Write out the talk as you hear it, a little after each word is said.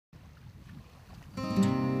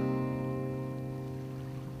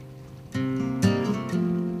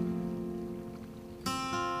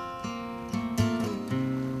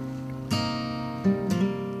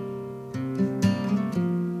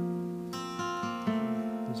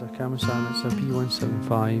is a Kamasan, it's a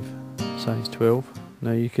B175 size 12.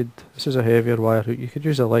 Now this is a heavier wire hook, you could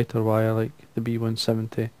use a lighter wire like the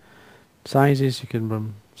B170 sizes, you can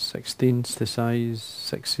run 16s to size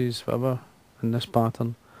 6s, whatever, in this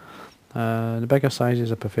pattern. The bigger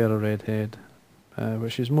sizes I prefer a red head,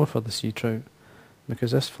 which is more for the sea trout,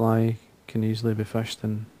 because this fly can easily be fished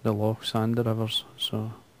in the lochs and the rivers.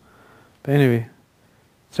 But anyway,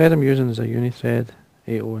 thread I'm using is a uni thread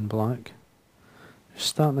 80 in black. Just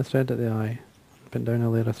starting the thread at the eye, put down a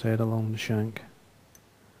layer of thread along the shank.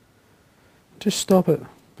 Just stop it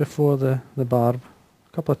before the barb,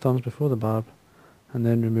 a couple of turns before the barb, and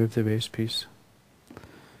then remove the waste piece.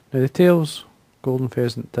 Now the tail's golden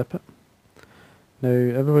pheasant tippet. Now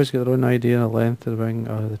everybody's got their own idea of the length of the wing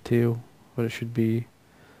or the tail, where it should be.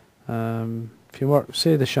 If you work,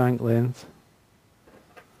 say the shank length,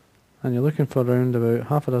 and you're looking for around about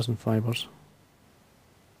half a dozen fibres,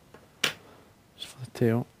 just for the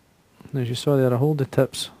tail. Now as you saw there, I hold the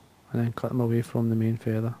tips and then cut them away from the main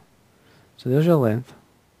feather. So there's your length.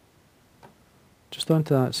 Just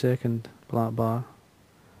onto that second black bar.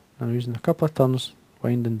 I'm using a couple of turns,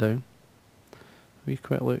 winding down. A wee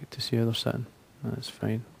quick look to see how they're sitting. That's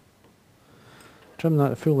fine. Trim that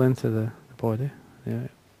the full length of the body. Yeah.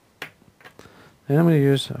 Then I'm going to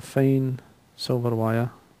use a fine silver wire,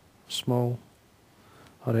 small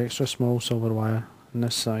or extra small silver wire in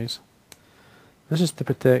this size. This is to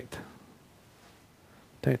protect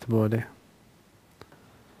the body.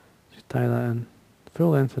 Just tie that in, full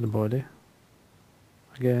length of the body.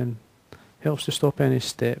 Again, helps to stop any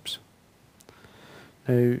steps.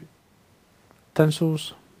 Now,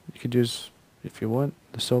 tinsels, you could use, if you want,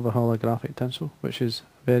 the silver holographic tinsel, which is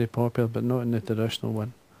very popular but not in the traditional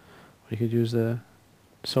one. Or you could use the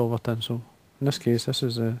silver tinsel. In this case, this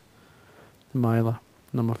is the Mylar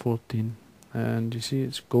number 14, and you see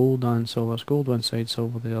it's gold and silver. It's gold one side,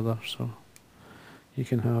 silver the other, so you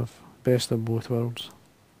can have best of both worlds.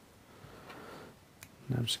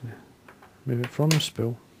 Now I'm just going to move it from the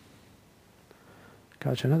spool,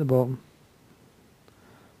 catch in at the bottom,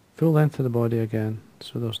 full length of the body again,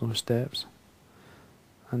 so there's no steps,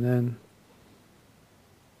 and then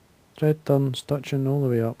thread turns touching all the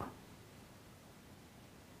way up,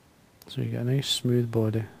 so you get a nice smooth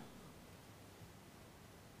body.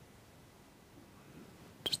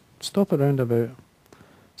 Just stop it round about,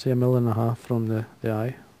 say, 1.5 mils from the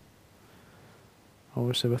eye.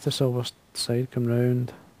 Obviously with the silver side, come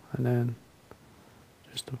round and then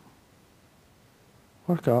just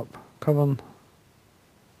work up, covering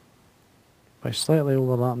by slightly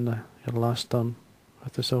overlapping your last turn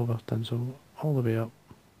with the silver tinsel all the way up.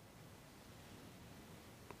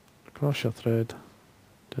 Cross your thread,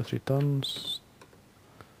 2 or 3 turns,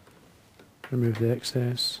 remove the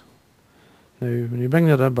excess. Now when you bring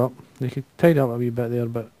the rib up, you can tidy up a wee bit there,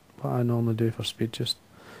 but what I normally do for speed, just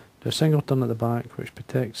do a single turn at the back which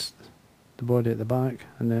protects the body at the back,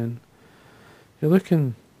 and then you're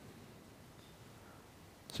looking,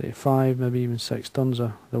 say 5, maybe even 6 turns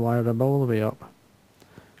of the wire rib all the way up.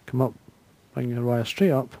 Come up, bring your wire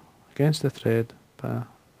straight up against the thread, put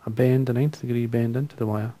a bend, a 90-degree bend into the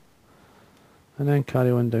wire, and then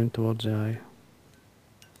carry on down towards the eye.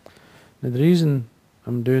 Now the reason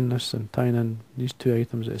I'm doing this and tying in these two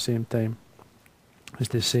items at the same time is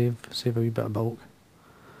to save a wee bit of bulk,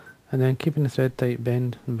 and then keeping the thread tight,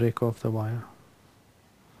 bend and break off the wire,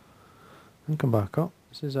 and come back up.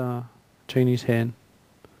 This is a Chinese hen.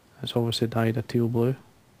 It's obviously dyed a teal blue.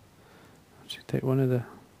 So you take one of the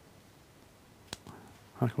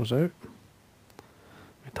hackles out,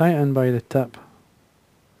 we tie it in by the tip,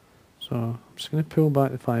 so I'm just going to pull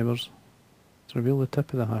back the fibres to reveal the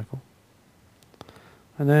tip of the hackle,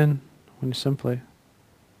 and then when you simply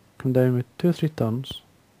come down with 2 or 3 turns,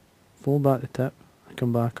 fold back the tip and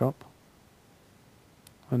come back up,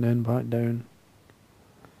 and then back down,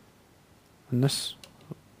 and this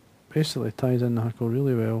basically ties in the hackle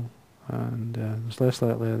really well, and there's less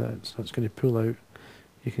likely that it's going to pull out.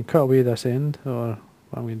 You can cut away this end, or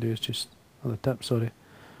what I'm going to do is just, or the tip, sorry,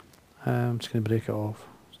 I'm just going to break it off.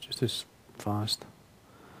 It's just as fast.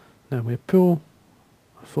 Now we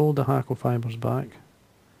fold the hackle fibres back.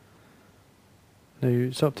 Now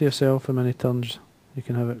it's up to yourself how many turns. You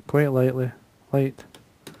can have it quite light, and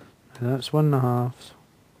that's 1.5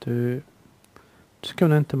 to, just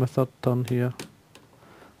coming into my 3rd turn here,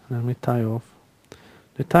 and then we tie off.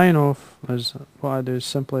 The tying off is, what I do is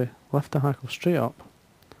simply lift the hackle straight up,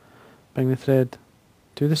 bring the thread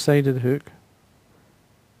to the side of the hook,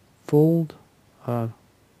 fold,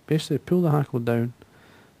 basically pull the hackle down,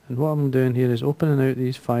 and what I'm doing here is opening out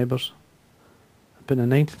these fibres, putting a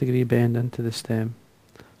 90-degree bend into the stem,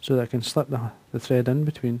 so that I can slip the thread in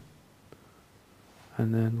between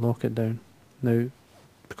and then lock it down. Now,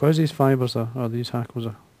 because these fibres or these hackles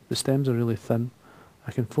the stems are really thin,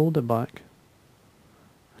 I can fold it back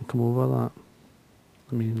and come over that.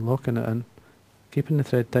 I mean, locking it in, keeping the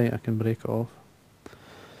thread tight, I can break it off.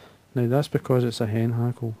 Now that's because it's a hen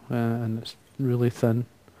hackle and it's really thin.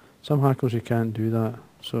 Some hackles you can't do that,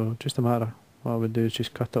 so just a matter, what I would do is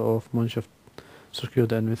just cut it off once you've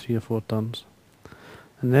secured it in with 3 or 4 turns.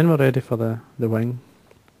 And then we're ready for the wing.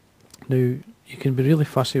 Now you can be really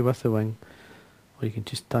fussy with the wing, or you can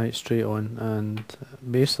just tie it straight on, and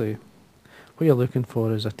basically what you're looking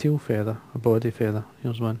for is a teal feather, a body feather.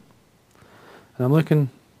 Here's one. And I'm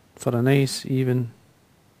looking for a nice even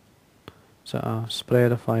sort of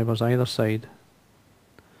spread of fibres either side.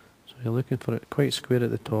 So you're looking for it quite square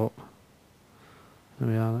at the top. There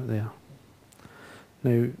we are, there.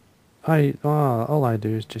 Now, all I do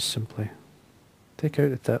is just simply take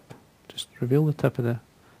out the tip, just reveal the tip of the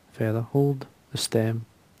feather, hold the stem,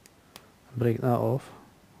 and break that off.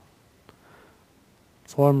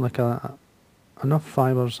 Form like enough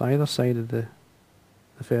fibres either side of the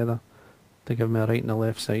feather to give me a right and a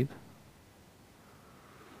left side.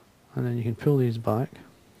 And then you can pull these back.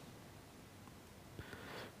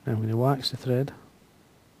 Now I'm going to wax the thread.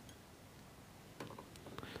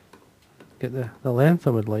 Get the length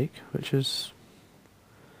I would like, which is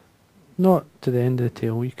not to the end of the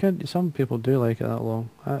tail. Some people do like it that long.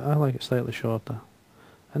 I like it slightly shorter.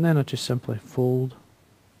 And then I just simply fold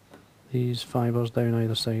these fibres down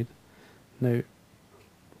either side. Now,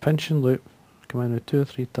 pinch and loop, come in with 2 or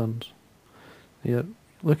 3 turns. Here,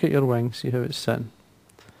 look at your wing, see how it's sitting.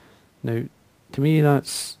 Now, to me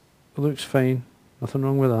it looks fine, nothing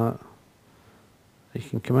wrong with that. You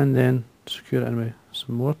can come in then, secure it in with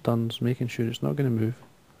some more turns, making sure it's not going to move.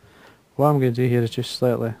 What I'm going to do here is just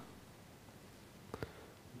slightly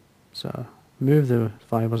sort of move the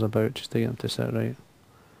fibres about just to get them to sit right.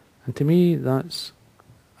 And to me that's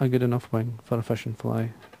a good enough wing for a fish and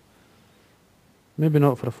fly. Maybe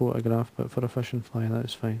not for a photograph, but for a fish and fly that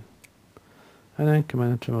is fine. And then come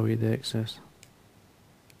in and trim away the excess.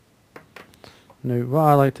 Now what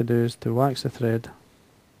I like to do is to wax the thread,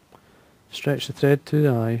 stretch the thread to the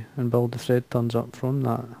eye and build the thread turns up from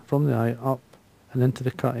the eye up and into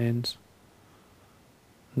the cut ends.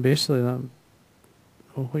 And basically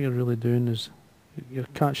what you're really doing is you're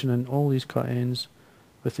catching in all these cut ends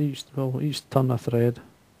with each turn of thread,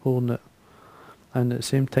 holding it, and at the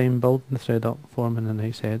same time building the thread up, forming a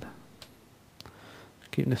nice head.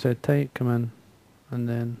 Keeping the thread tight, come in and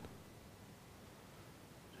then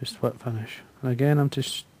just whip finish. And again I'm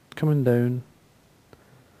just coming down,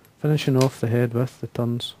 finishing off the head with the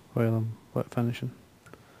turns while I'm whip finishing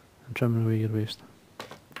and trimming away your waist.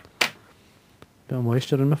 Bit of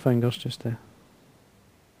moisture in my fingers just to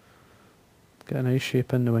get a nice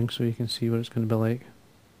shape in the wing so you can see what it's going to be like.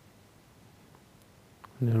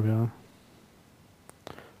 And there we are.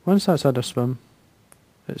 Once that's had a swim,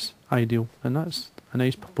 it's ideal, and that's a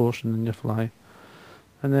nice proportion in your fly.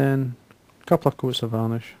 And then a couple of coats of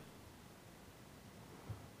varnish,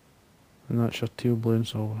 and that's your teal blue and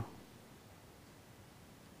silver.